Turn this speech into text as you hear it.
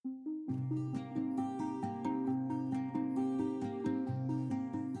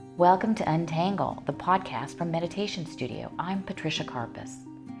Welcome to Untangle, the podcast from Meditation Studio. I'm Patricia Karpus.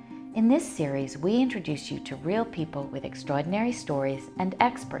 In this series, we introduce you to real people with extraordinary stories and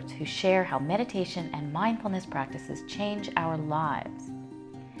experts who share how meditation and mindfulness practices change our lives.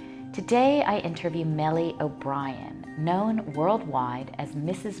 Today, I interview Melli O'Brien, known worldwide as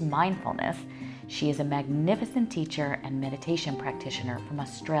Mrs. Mindfulness. She is a magnificent teacher and meditation practitioner from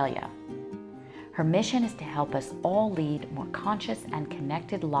Australia. Her mission is to help us all lead more conscious and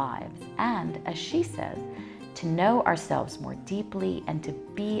connected lives and, as she says, to know ourselves more deeply and to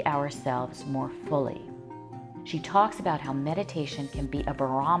be ourselves more fully. She talks about how meditation can be a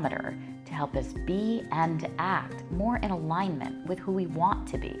barometer to help us be and act more in alignment with who we want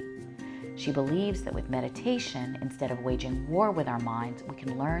to be. She believes that with meditation, instead of waging war with our minds, we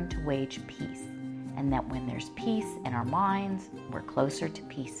can learn to wage peace, and that when there's peace in our minds, we're closer to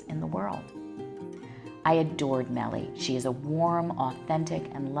peace in the world. I adored Melli. She is a warm, authentic,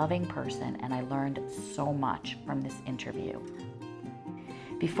 and loving person, and I learned so much from this interview.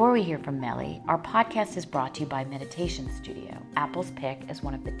 Before we hear from Melli, our podcast is brought to you by Meditation Studio, Apple's pick as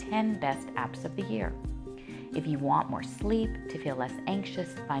one of the 10 best apps of the year. If you want more sleep, to feel less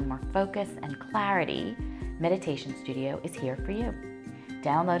anxious, find more focus and clarity, Meditation Studio is here for you.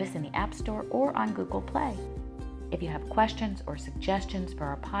 Download us in the App Store or on Google Play. If you have questions or suggestions for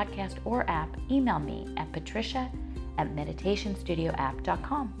our podcast or app, email me at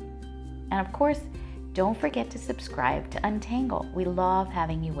patricia@meditationstudioapp.com. And of course, don't forget to subscribe to Untangle. We love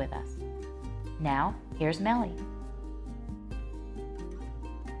having you with us. Now, here's Melli.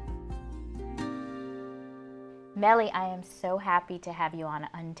 Melli, I am so happy to have you on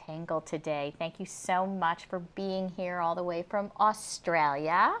Untangle today. Thank you so much for being here all the way from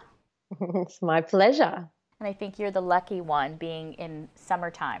Australia. It's my pleasure. And I think you're the lucky one being in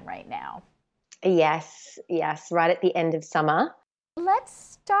summertime right now. Yes, right at the end of summer. Let's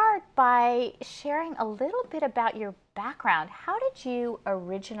start by sharing a little bit about your background. How did you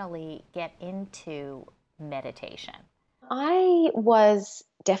originally get into meditation? I was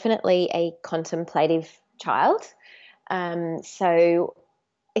definitely a contemplative child. So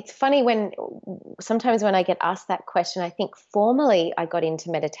it's funny sometimes when I get asked that question, I think formally I got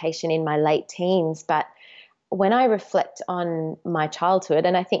into meditation in my late teens, but when I reflect on my childhood,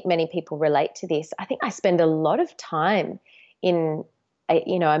 and I think many people relate to this, I think I spend a lot of time in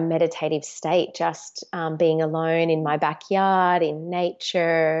a meditative state, just being alone in my backyard, in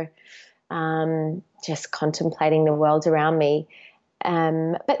nature, just contemplating the world around me.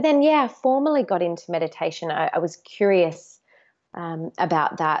 But then, formally got into meditation. I was curious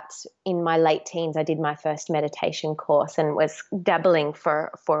about that in my late teens. I did my first meditation course and was dabbling for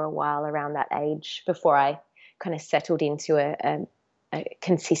a while around that age before I kind of settled into a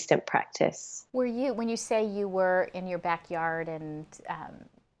consistent practice. When you say you were in your backyard and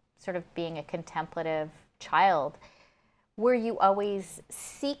sort of being a contemplative child, were you always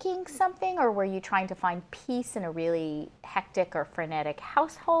seeking something, or were you trying to find peace in a really hectic or frenetic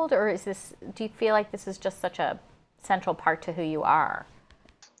household, or do you feel like this is just such a central part to who you are?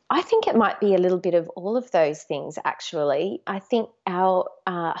 I think it might be a little bit of all of those things, actually. I think our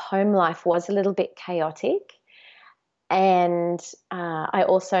home life was a little bit chaotic. And I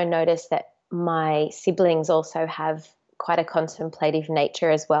also noticed that my siblings also have quite a contemplative nature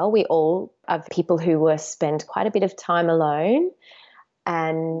as well. We all are people who spend quite a bit of time alone.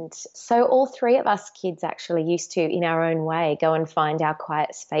 And so all three of us kids actually used to, in our own way, go and find our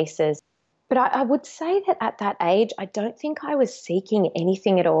quiet spaces. But I would say that at that age, I don't think I was seeking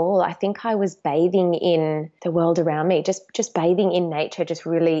anything at all. I think I was bathing in the world around me, just bathing in nature, just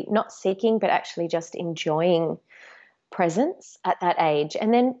really not seeking, but actually just enjoying presence at that age.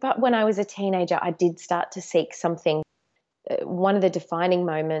 But when I was a teenager, I did start to seek something. One of the defining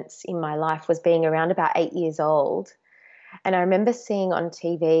moments in my life was being around about 8 years old. And I remember seeing on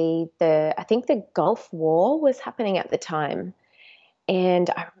TV, I think the Gulf War was happening at the time. And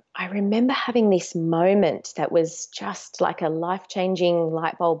I remember having this moment that was just like a life-changing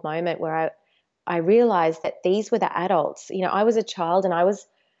light bulb moment where I realized that these were the adults. I was a child and I was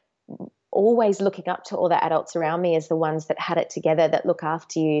always looking up to all the adults around me as the ones that had it together, that look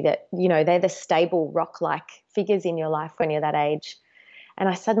after you, that, they're the stable rock-like figures in your life when you're that age. And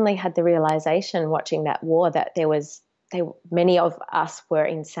I suddenly had the realization watching that war that many of us were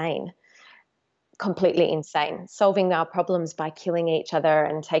insane, completely insane, solving our problems by killing each other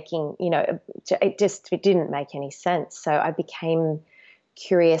and taking, it didn't make any sense. So I became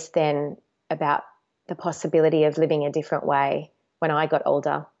curious then about the possibility of living a different way when I got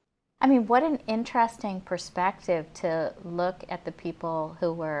older. I mean, what an interesting perspective to look at the people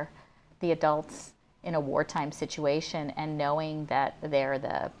who were the adults in a wartime situation and knowing that they're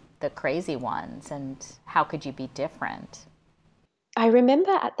the the crazy ones, and how could you be different? I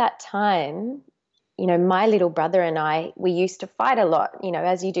remember at that time, my little brother and I, we used to fight a lot,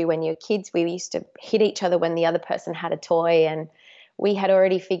 as you do when you're kids. We used to hit each other when the other person had a toy, and we had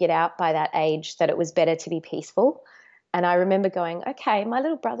already figured out by that age that it was better to be peaceful. And I remember going, okay, my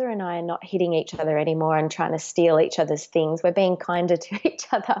little brother and I are not hitting each other anymore and trying to steal each other's things. We're being kinder to each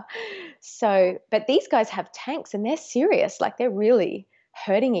other. So, but these guys have tanks and they're serious. Like they're really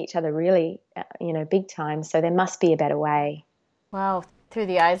hurting each other really, big time. So there must be a better way. Wow, through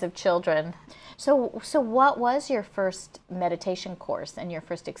the eyes of children. So what was your first meditation course and your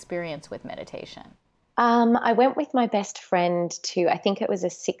first experience with meditation? I went with my best friend to, I think it was a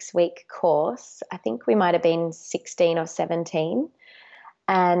 6-week course. I think we might have been 16 or 17.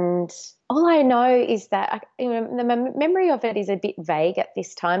 And all I know is that the memory of it is a bit vague at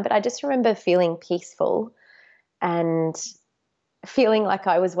this time, but I just remember feeling peaceful and feeling like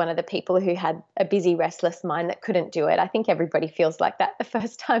I was one of the people who had a busy, restless mind that couldn't do it. I think everybody feels like that the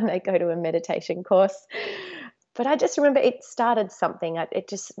first time they go to a meditation course. But I just remember it started something. It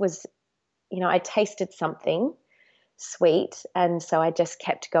just was, I tasted something sweet. And so I just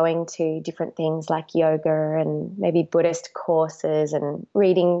kept going to different things like yoga and maybe Buddhist courses and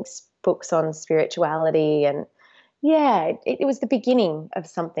reading books on spirituality. And yeah, it was the beginning of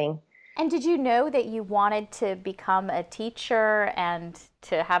something. And did you know that you wanted to become a teacher and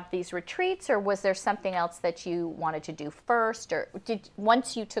to have these retreats, or was there something else that you wanted to do first? Or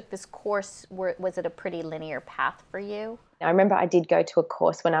once you took this course, was it a pretty linear path for you? I remember I did go to a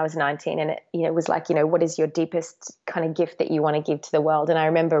course when I was 19, and it was like, what is your deepest kind of gift that you want to give to the world? And I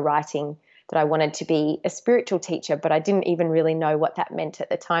remember writing that I wanted to be a spiritual teacher, but I didn't even really know what that meant at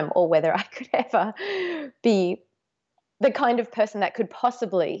the time or whether I could ever be the kind of person that could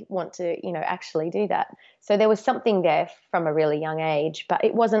possibly want to, actually do that. So there was something there from a really young age, but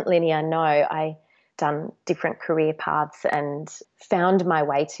it wasn't linear. No, I done different career paths and found my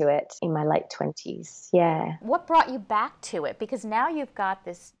way to it in my late 20s. Yeah. What brought you back to it? Because now you've got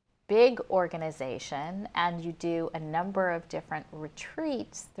this big organization and you do a number of different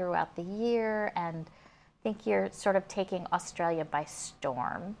retreats throughout the year, and I think you're sort of taking Australia by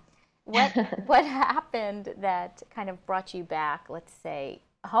storm. What happened that kind of brought you back, let's say,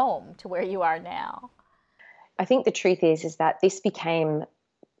 home to where you are now? I think the truth is that this became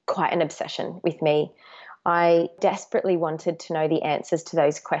quite an obsession with me. I desperately wanted to know the answers to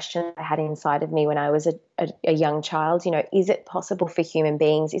those questions I had inside of me when I was a young child. Is it possible for human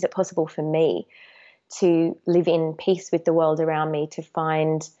beings? Is it possible for me to live in peace with the world around me, to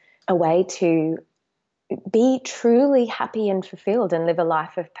find a way to be truly happy and fulfilled and live a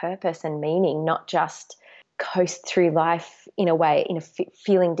life of purpose and meaning, not just coast through life in a way,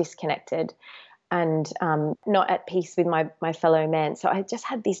 feeling disconnected and not at peace with my fellow man. So I just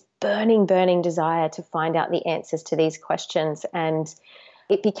had this burning desire to find out the answers to these questions. And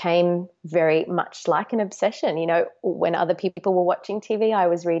it became very much like an obsession. When other people were watching TV, I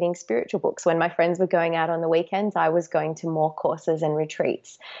was reading spiritual books. When my friends were going out on the weekends, I was going to more courses and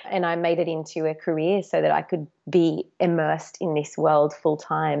retreats. And I made it into a career so that I could be immersed in this world full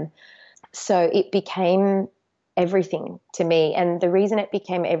time. So it became everything to me. And the reason it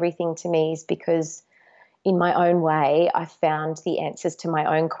became everything to me is because in my own way, I found the answers to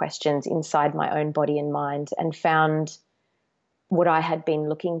my own questions inside my own body and mind, and found what I had been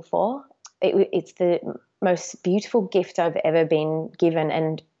looking for. It's the most beautiful gift I've ever been given.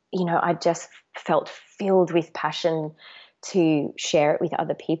 And, I just felt filled with passion to share it with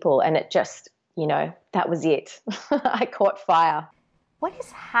other people. And it just, that was it. I caught fire. What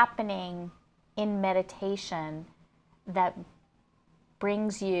is happening in meditation that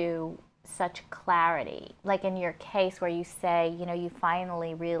brings you such clarity? Like in your case where you say, you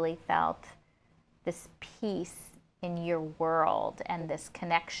finally really felt this peace in your world and this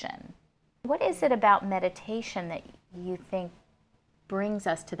connection. What is it about meditation that you think brings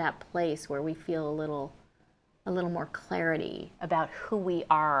us to that place where we feel a little more clarity about who we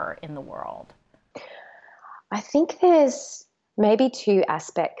are in the world? I think there's maybe two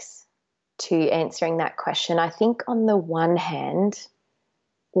aspects to answering that question. I think on the one hand,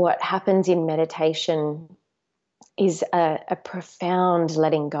 what happens in meditation is a profound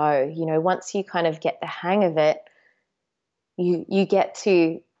letting go. Once you kind of get the hang of it, you get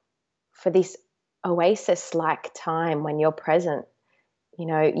to, for this oasis-like time when you're present,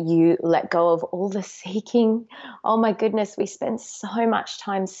 you let go of all the seeking. Oh my goodness, we spend so much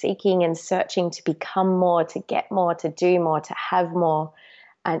time seeking and searching to become more, to get more, to do more, to have more,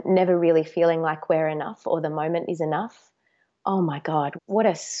 and never really feeling like we're enough or the moment is enough. Oh my God, what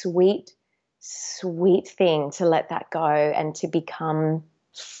a sweet, sweet thing to let that go and to become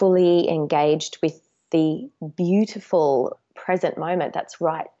fully engaged with the beautiful present moment that's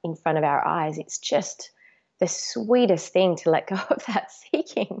right in front of our eyes. It's just the sweetest thing to let go of that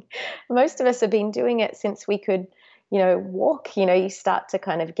seeking. Most of us have been doing it since we could, walk. You start to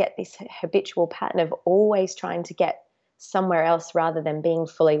kind of get this habitual pattern of always trying to get somewhere else rather than being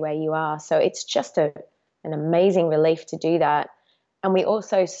fully where you are. So it's just an amazing relief to do that. And we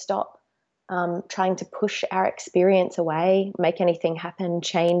also stop trying to push our experience away, make anything happen,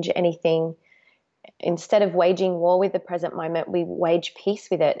 change anything. Instead of waging war with the present moment, we wage peace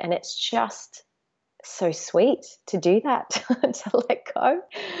with it. And it's just so sweet to do that, to let go.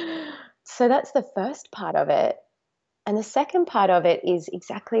 So that's the first part of it. And the second part of it is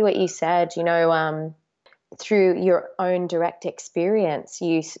exactly what you said, through your own direct experience,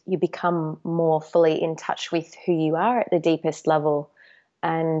 you become more fully in touch with who you are at the deepest level,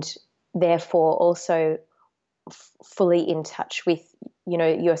 and therefore also fully in touch with,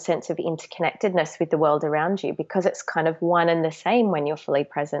 your sense of interconnectedness with the world around you, because it's kind of one and the same when you're fully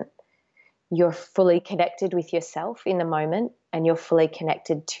present. You're fully connected with yourself in the moment, and you're fully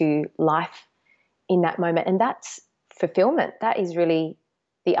connected to life in that moment. And that's fulfillment. That is really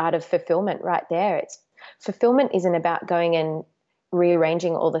the art of fulfillment right there. Fulfillment isn't about going and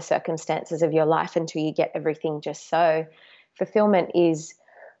rearranging all the circumstances of your life until you get everything just so. Fulfillment is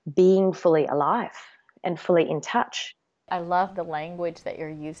being fully alive and fully in touch. I love the language that you're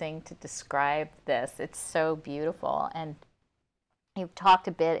using to describe this. It's so beautiful. And you've talked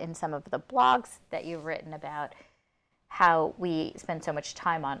a bit in some of the blogs that you've written about how we spend so much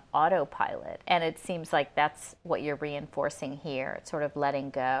time on autopilot. And it seems like that's what you're reinforcing here. It's sort of letting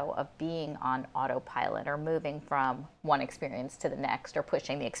go of being on autopilot, or moving from one experience to the next, or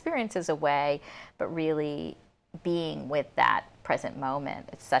pushing the experiences away, but really being with that present moment.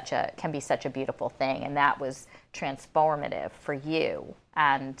 Can be such a beautiful thing. And that was transformative for you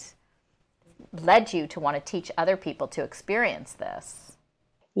and led you to want to teach other people to experience this.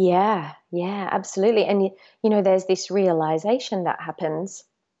 Yeah, absolutely. And, there's this realization that happens.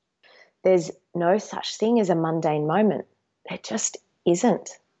 There's no such thing as a mundane moment. There just isn't.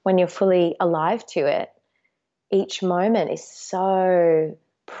 When you're fully alive to it, each moment is so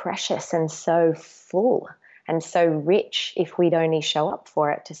precious and so full and so rich if we'd only show up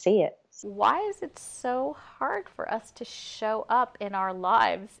for it to see it. Why is it so hard for us to show up in our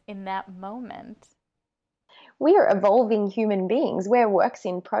lives in that moment? We are evolving human beings. We're works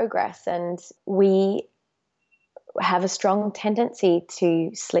in progress, and we have a strong tendency to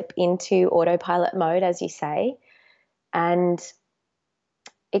slip into autopilot mode, as you say. And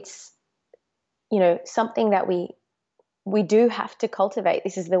it's, something that we do have to cultivate.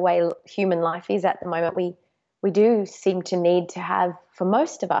 This is the way human life is at the moment. We do seem to need to have, for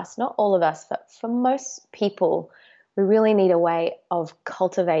most of us, not all of us, but for most people, we really need a way of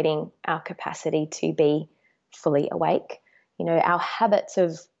cultivating our capacity to be fully awake. Our habits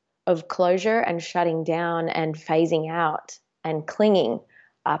of closure and shutting down and phasing out and clinging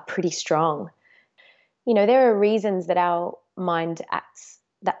are pretty strong. There are reasons that our mind acts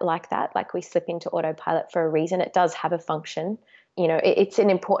like we slip into autopilot for a reason. It does have a function. It's an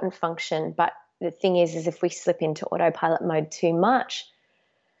important function, but the thing is if we slip into autopilot mode too much,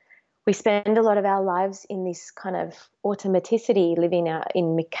 we spend a lot of our lives in this kind of automaticity, living out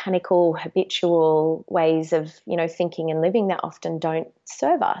in mechanical, habitual ways of, thinking and living that often don't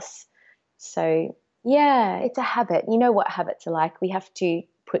serve us. So, yeah, it's a habit. You know what habits are like. We have to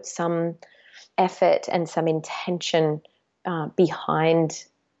put some effort and some intention behind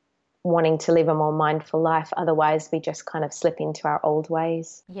wanting to live a more mindful life. Otherwise, we just kind of slip into our old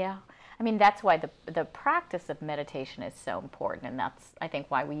ways. Yeah. I mean, that's why the practice of meditation is so important. And that's, I think,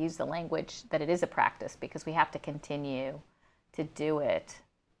 why we use the language that it is a practice, because we have to continue to do it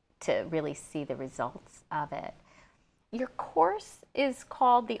to really see the results of it. Your course is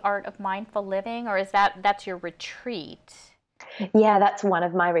called The Art of Mindful Living, or that's your retreat? Yeah, that's one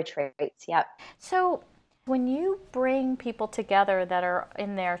of my retreats. Yep. So when you bring people together that are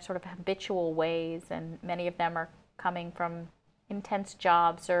in their sort of habitual ways, and many of them are coming from intense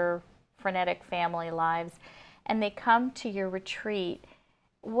jobs or frenetic family lives, and they come to your retreat,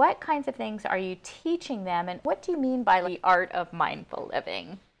 what kinds of things are you teaching them, and what do you mean by the art of mindful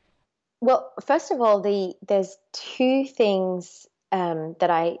living? Well, first of all, there's two things that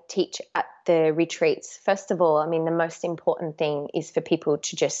I teach at the retreats. First of all, I mean, the most important thing is for people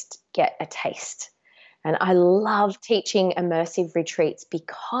to just get a taste. And I love teaching immersive retreats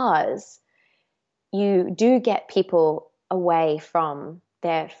because you do get people away from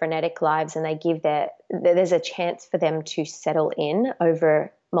their frenetic lives, and there's a chance for them to settle in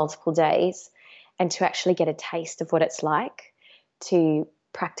over multiple days and to actually get a taste of what it's like to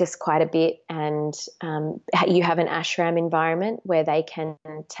practice quite a bit, and you have an ashram environment where they can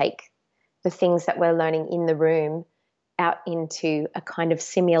take the things that we're learning in the room out into a kind of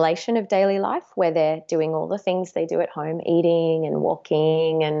simulation of daily life where they're doing all the things they do at home, eating and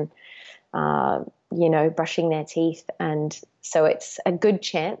walking and, brushing their teeth. And so it's a good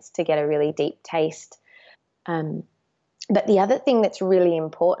chance to get a really deep taste. But the other thing that's really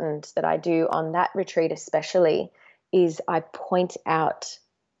important that I do on that retreat especially is I point out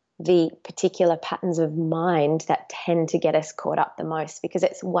the particular patterns of mind that tend to get us caught up the most, because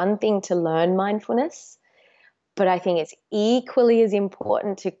it's one thing to learn mindfulness, but I think it's equally as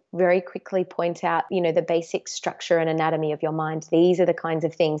important to very quickly point out, the basic structure and anatomy of your mind. These are the kinds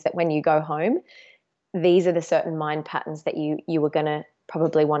of things that when you go home, these are the certain mind patterns that you were going to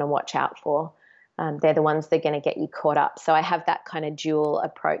probably want to watch out for. They're the ones that are going to get you caught up. So I have that kind of dual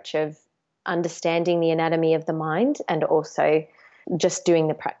approach of understanding the anatomy of the mind and also just doing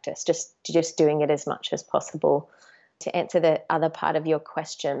the practice, just doing it as much as possible. To answer the other part of your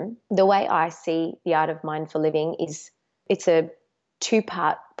question, the way I see the art of mindful living is it's a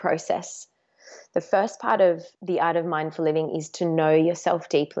two-part process. The first part of the art of mindful living is to know yourself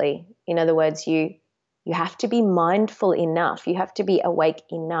deeply. In other words, you have to be mindful enough, you have to be awake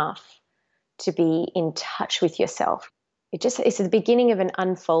enough to be in touch with yourself. It's the beginning of an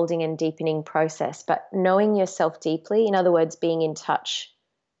unfolding and deepening process, but knowing yourself deeply, in other words, being in touch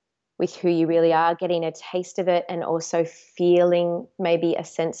with who you really are, getting a taste of it, and also feeling maybe a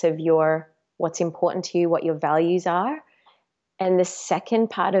sense of what's important to you, what your values are. And the second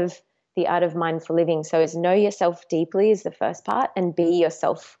part of the art of mindful living, so is know yourself deeply is the first part, and be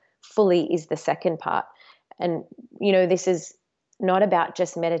yourself fully is the second part. And, this is not about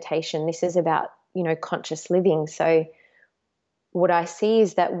just meditation. This is about, conscious living. So what I see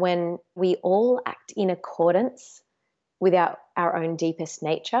is that when we all act in accordance with our own deepest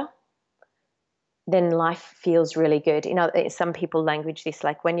nature, then life feels really good. Some people language this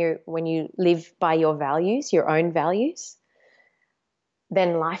like when you live by your values, your own values,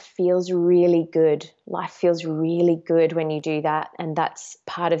 then life feels really good. Life feels really good when you do that. And that's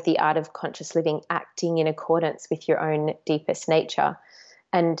part of the art of conscious living, acting in accordance with your own deepest nature.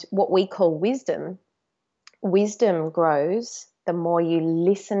 And what we call wisdom grows the more you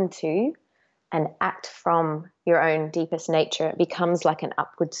listen to and act from your own deepest nature. It becomes like an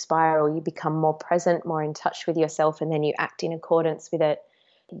upward spiral. You become more present, more in touch with yourself, and then you act in accordance with it.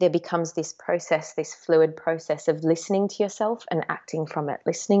 There becomes this process, this fluid process of listening to yourself and acting from it,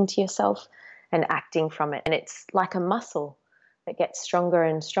 listening to yourself and acting from it. And it's like a muscle that gets stronger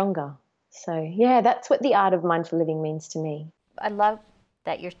and stronger. So, yeah, that's what the art of mindful living means to me. I love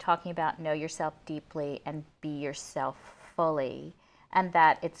that you're talking about know yourself deeply and be yourself fully, and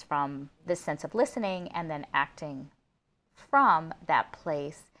that it's from this sense of listening and then acting from that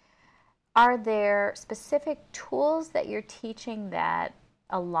place. Are there specific tools that you're teaching that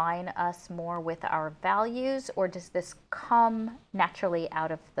align us more with our values, or does this come naturally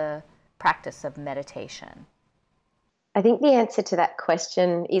out of the practice of meditation? I think the answer to that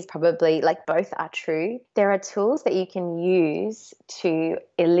question is probably like both are true. There are tools that you can use to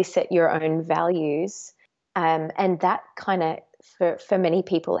elicit your own values, and that kind of, for many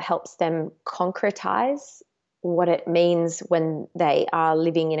people, helps them concretize what it means when they are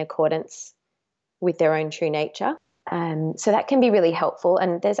living in accordance with their own true nature. So that can be really helpful.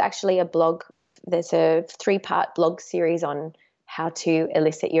 And there's actually a 3-part blog series on how to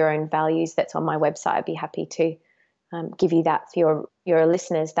elicit your own values that's on my website. I'd be happy to give you that for your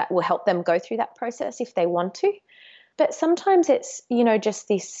listeners. That will help them go through that process if they want to. But sometimes it's, just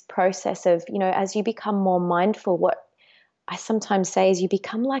this process of, as you become more mindful, what I sometimes say is you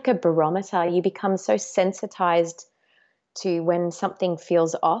become like a barometer. You become so sensitized to when something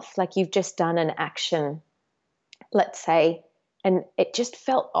feels off, like you've just done an action, let's say, and it just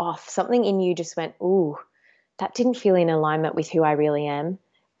felt off. Something in you just went, ooh, that didn't feel in alignment with who I really am.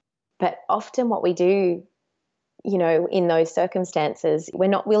 But often what we do, in those circumstances, we're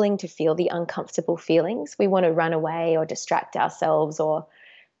not willing to feel the uncomfortable feelings. We want to run away or distract ourselves or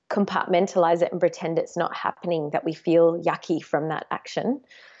compartmentalize it and pretend it's not happening, that we feel yucky from that action.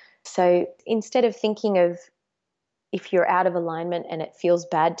 So instead of thinking of if you're out of alignment and it feels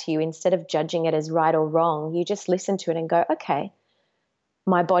bad to you, instead of judging it as right or wrong, you just listen to it and go, okay,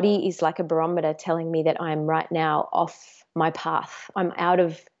 my body is like a barometer telling me that I'm right now off my path. I'm out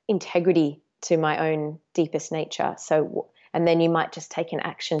of integrity to my own deepest nature. So, and then you might just take an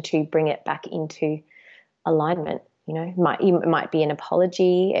action to bring it back into alignment. It might be an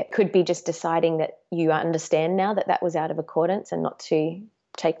apology. It could be just deciding that you understand now that was out of accordance and not to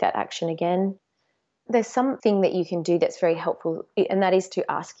take that action again. there's something that you can do that's very helpful, and that is to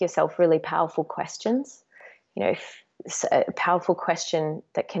ask yourself really powerful questions. A powerful question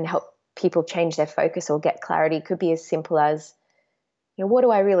that can help people change their focus or get clarity could be as simple as, what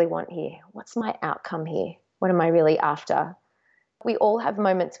do I really want here? What's my outcome here? What am I really after? We all have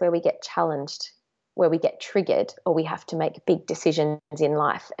moments where we get challenged, where we get triggered, or we have to make big decisions in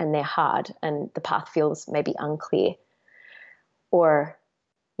life and they're hard and the path feels maybe unclear. Or,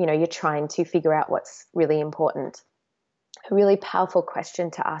 you're trying to figure out what's really important. A really powerful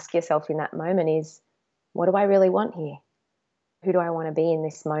question to ask yourself in that moment is, what do I really want here? Who do I want to be in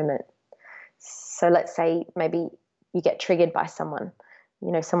this moment? So let's say maybe you get triggered by someone.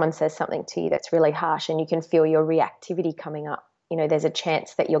 Someone says something to you that's really harsh and you can feel your reactivity coming up. There's a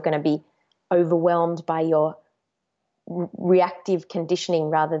chance that you're going to be overwhelmed by your reactive conditioning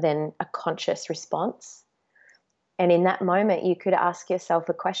rather than a conscious response. And in that moment, you could ask yourself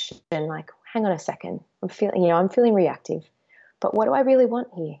a question like, hang on a second, I'm feeling reactive, but what do I really want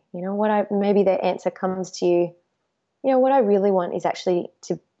here? Maybe the answer comes to you, what I really want is actually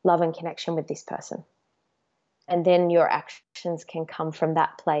to love and connection with this person. And then your actions can come from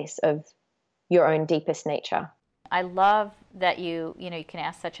that place of your own deepest nature. I love that you can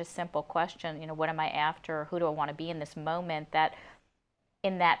ask such a simple question, what am I after? Who do I want to be in this moment? That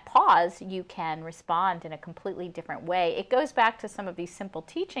in that pause, you can respond in a completely different way. It goes back to some of these simple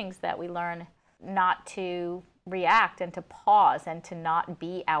teachings that we learn, not to react and to pause and to not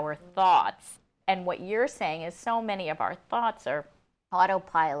be our thoughts. And what you're saying is so many of our thoughts are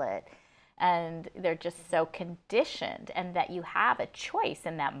autopilot and they're just so conditioned, and that you have a choice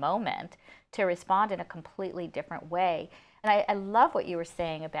in that moment to respond in a completely different way. And I love what you were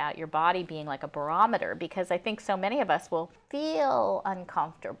saying about your body being like a barometer, because I think so many of us will feel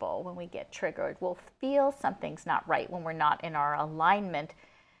uncomfortable when we get triggered. We'll feel something's not right when we're not in our alignment,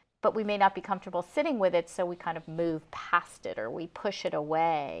 but we may not be comfortable sitting with it, so we kind of move past it or we push it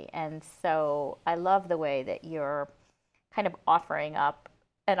away. And so I love the way that you're kind of offering up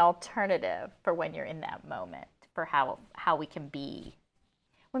an alternative for when you're in that moment, for how we can be.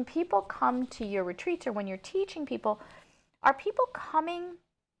 When people come to your retreats or when you're teaching people, are people coming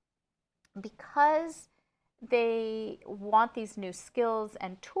because they want these new skills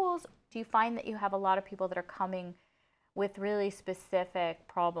and tools? Do you find that you have a lot of people that are coming with really specific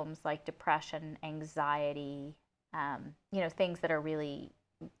problems like depression, anxiety, things that are really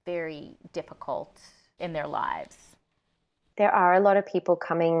very difficult in their lives? There are a lot of people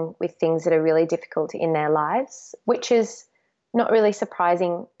coming with things that are really difficult in their lives, which is not really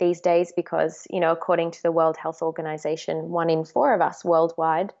surprising these days because, according to the World Health Organization, 1 in 4 of us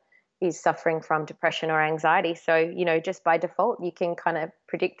worldwide is suffering from depression or anxiety. So, just by default, you can kind of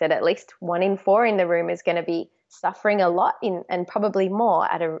predict that at least 1 in 4 in the room is going to be suffering a lot and probably more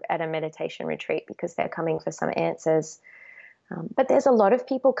at a meditation retreat because they're coming for some answers. But there's a lot of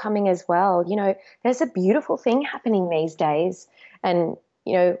people coming as well. There's a beautiful thing happening these days. And,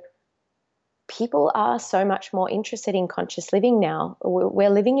 people are so much more interested in conscious living now. We're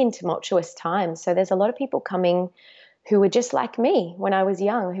living in tumultuous times. So there's a lot of people coming who were just like me when I was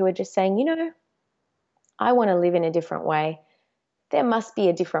young, who were just saying, I want to live in a different way. There must be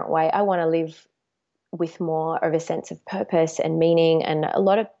a different way. I want to live with more of a sense of purpose and meaning, and a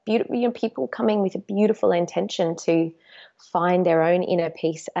lot of beautiful, people coming with a beautiful intention to find their own inner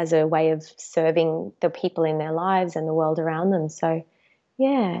peace as a way of serving the people in their lives and the world around them. So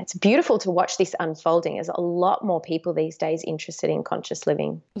yeah, it's beautiful to watch this unfolding. There's a lot more people these days interested in conscious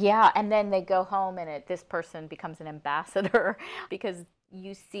living. Yeah, and then they go home and this person becomes an ambassador because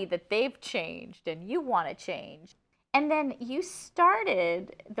you see that they've changed and you want to change. And then you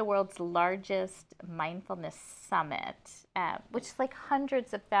started the world's largest mindfulness summit, which is like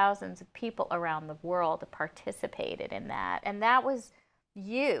hundreds of thousands of people around the world participated in that. And that was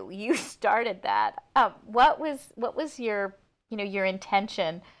you. You started that. What was your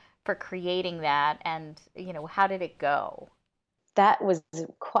intention for creating that, and how did it go? That was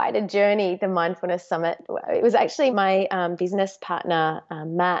quite a journey, the Mindfulness Summit. It was actually my business partner,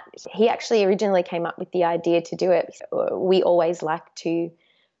 Matt. He actually originally came up with the idea to do it. We always like to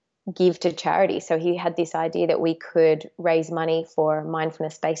give to charity. So he had this idea that we could raise money for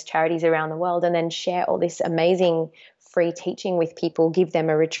mindfulness-based charities around the world and then share all this amazing free teaching with people, give them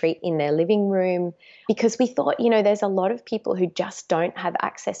a retreat in their living room, because we thought, there's a lot of people who just don't have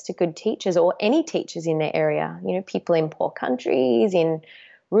access to good teachers or any teachers in their area. People in poor countries, in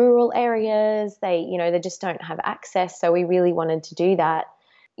rural areas, they just don't have access. So we really wanted to do that.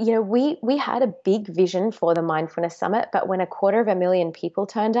 We had a big vision for the Mindfulness Summit, but when 250,000 people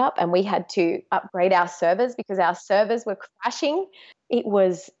turned up and we had to upgrade our servers because our servers were crashing, it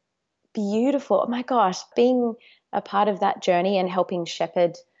was beautiful. Oh my gosh, being a part of that journey and helping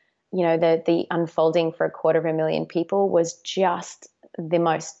shepherd, the unfolding for 250,000 people was just the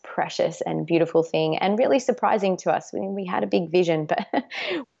most precious and beautiful thing, and really surprising to us. We had a big vision, but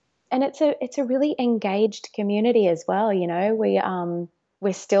and it's a really engaged community as well.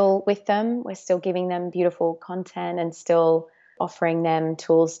 We're still with them. We're still giving them beautiful content and still offering them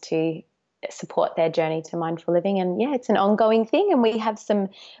tools to support their journey to mindful living. And yeah, it's an ongoing thing. And we have some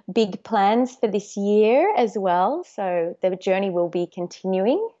big plans for this year as well. So the journey will be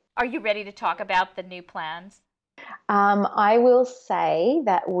continuing. Are you ready to talk about the new plans? I will say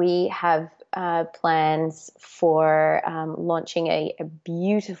that we have plans for launching a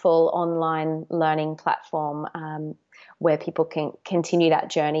beautiful online learning platform where people can continue that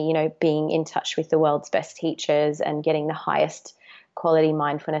journey, being in touch with the world's best teachers and getting the highest quality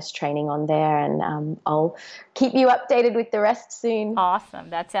mindfulness training on there. And I'll keep you updated with the rest soon. Awesome.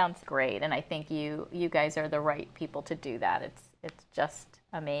 That sounds great. And I think you guys are the right people to do that. It's just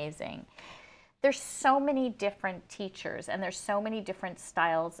amazing. There's so many different teachers and there's so many different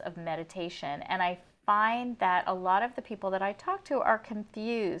styles of meditation. And I find that a lot of the people that I talk to are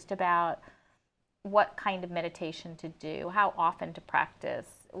confused about what kind of meditation to do, how often to practice,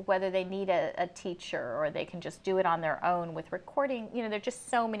 whether they need a teacher or they can just do it on their own with recording. There are just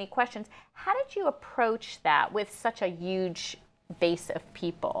so many questions. How did you approach that with such a huge base of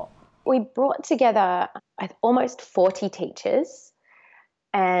people? We brought together almost 40 teachers,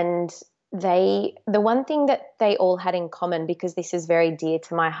 and the one thing that they all had in common, because this is very dear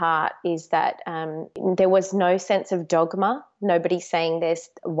to my heart, is that there was no sense of dogma. Nobody saying there's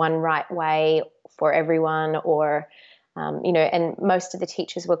one right way for everyone, or and most of the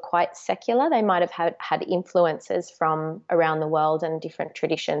teachers were quite secular. They might have had influences from around the world and different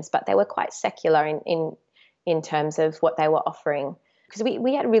traditions, but they were quite secular in terms of what they were offering, because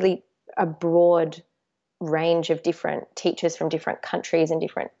we had really a broad range of different teachers from different countries and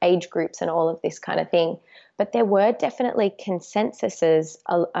different age groups and all of this kind of thing. But there were definitely consensuses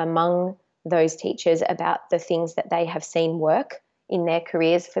among those teachers about the things that they have seen work in their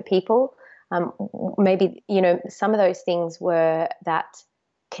careers for people. Maybe, some of those things were that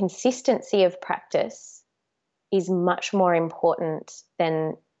consistency of practice is much more important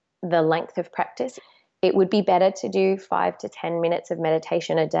than the length of practice. It would be better to do 5 to 10 minutes of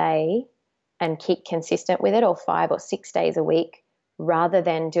meditation a day and keep consistent with it, or 5 or 6 days a week, rather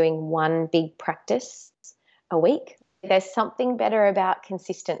than doing one big practice a week. There's something better about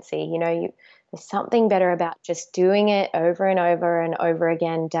consistency. There's something better about just doing it over and over and over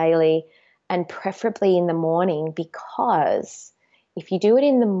again daily, and preferably in the morning, because if you do it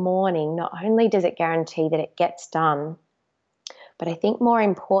in the morning, not only does it guarantee that it gets done, but I think more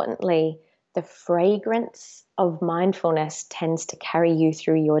importantly, the fragrance of mindfulness tends to carry you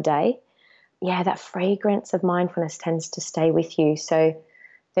through your day. Yeah, that fragrance of mindfulness tends to stay with you. So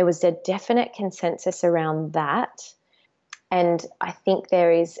there was a definite consensus around that. And I think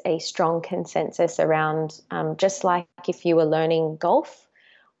there is a strong consensus around, just like if you were learning golf,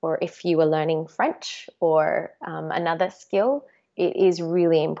 or if you were learning French or another skill, it is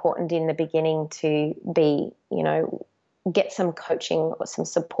really important in the beginning to be, get some coaching or some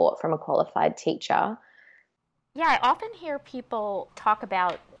support from a qualified teacher. Yeah, I often hear people talk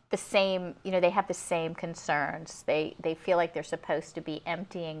about the same, they have the same concerns. They feel like they're supposed to be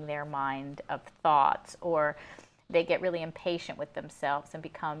emptying their mind of thoughts, or they get really impatient with themselves and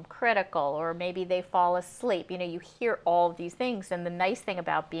become critical, or maybe they fall asleep. You hear all of these things, and the nice thing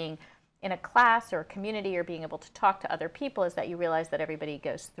about being in a class or a community or being able to talk to other people is that you realize that everybody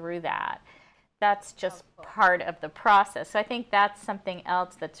goes through that. That's just part of the process. So I think that's something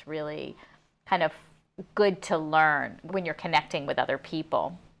else that's really kind of good to learn when you're connecting with other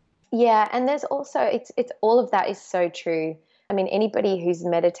people. Yeah, and there's also, it's all of that is so true. I mean, anybody who's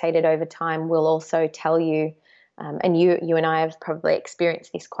meditated over time will also tell you, and you and I have probably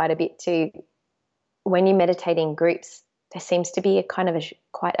experienced this quite a bit too, when you meditate in groups, there seems to be a kind of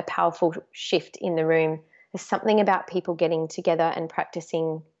quite a powerful shift in the room. There's something about people getting together and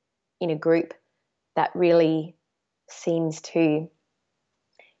practicing in a group that really seems to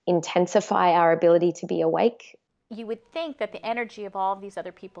intensify our ability to be awake. You would think that the energy of all of these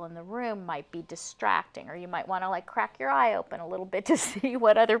other people in the room might be distracting, or you might want to crack your eye open a little bit to see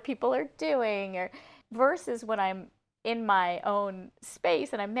what other people are doing, or versus when I'm in my own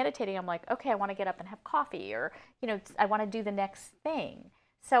space and I'm meditating, I'm like, okay, I want to get up and have coffee, or I want to do the next thing.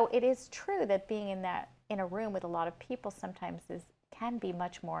 So it is true that being in a room with a lot of people sometimes can be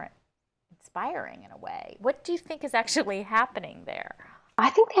much more inspiring in a way. What do you think is actually happening there? I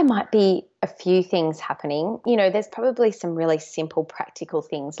think there might be a few things happening. There's probably some really simple practical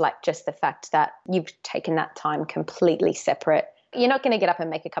things, like just the fact that you've taken that time completely separate. You're not going to get up and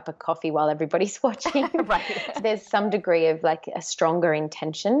make a cup of coffee while everybody's watching. Right. There's some degree of like a stronger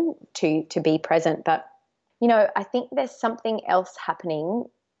intention to be present. But, I think there's something else happening.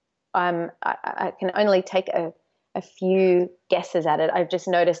 I can only take a few guesses at it. I've just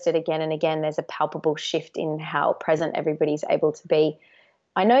noticed it again and again. There's a palpable shift in how present everybody's able to be.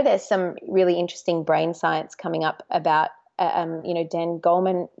 I know there's some really interesting brain science coming up about, Dan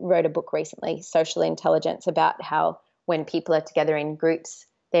Goleman wrote a book recently, Social Intelligence, about how when people are together in groups,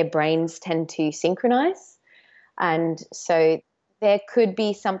 their brains tend to synchronize. And so there could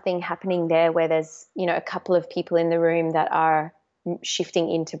be something happening there where there's, a couple of people in the room that are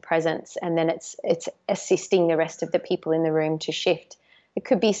shifting into presence, and then it's assisting the rest of the people in the room to shift. It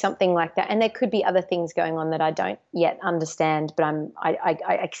could be something like that. And there could be other things going on that I don't yet understand, but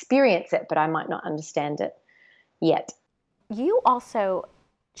I experience it, but I might not understand it yet. You also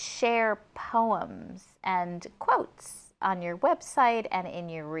share poems and quotes on your website and in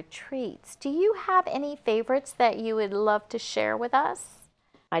your retreats. Do you have any favorites that you would love to share with us?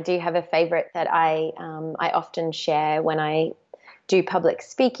 I do have a favorite that I often share when I do public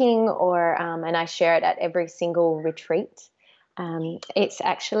speaking, and I share it at every single retreat. It's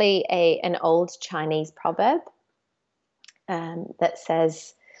actually an old Chinese proverb that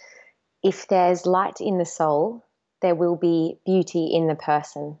says, if there's light in the soul, there will be beauty in the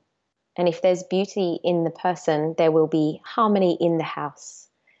person. And if there's beauty in the person, there will be harmony in the house.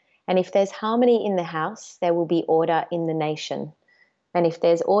 And if there's harmony in the house, there will be order in the nation. And if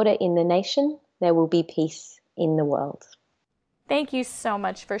there's order in the nation, there will be peace in the world. Thank you so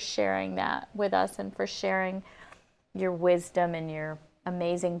much for sharing that with us and for sharing your wisdom and your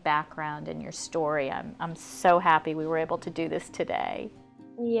amazing background and your story. I'm so happy we were able to do this today.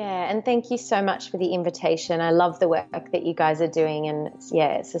 Yeah, and thank you so much for the invitation. I love the work that you guys are doing, and it's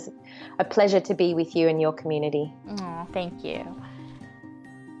just a pleasure to be with you and your community. Oh, thank you.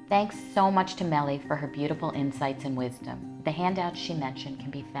 Thanks so much to Melli for her beautiful insights and wisdom. The handouts she mentioned can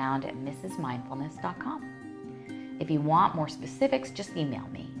be found at mrsmindfulness.com. If you want more specifics, just email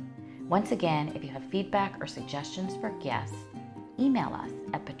me. Once again, if you have feedback or suggestions for guests, email us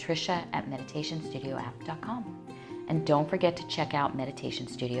at patricia@meditationstudioapp.com. And don't forget to check out Meditation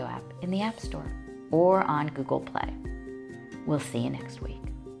Studio app in the App Store or on Google Play. We'll see you next week.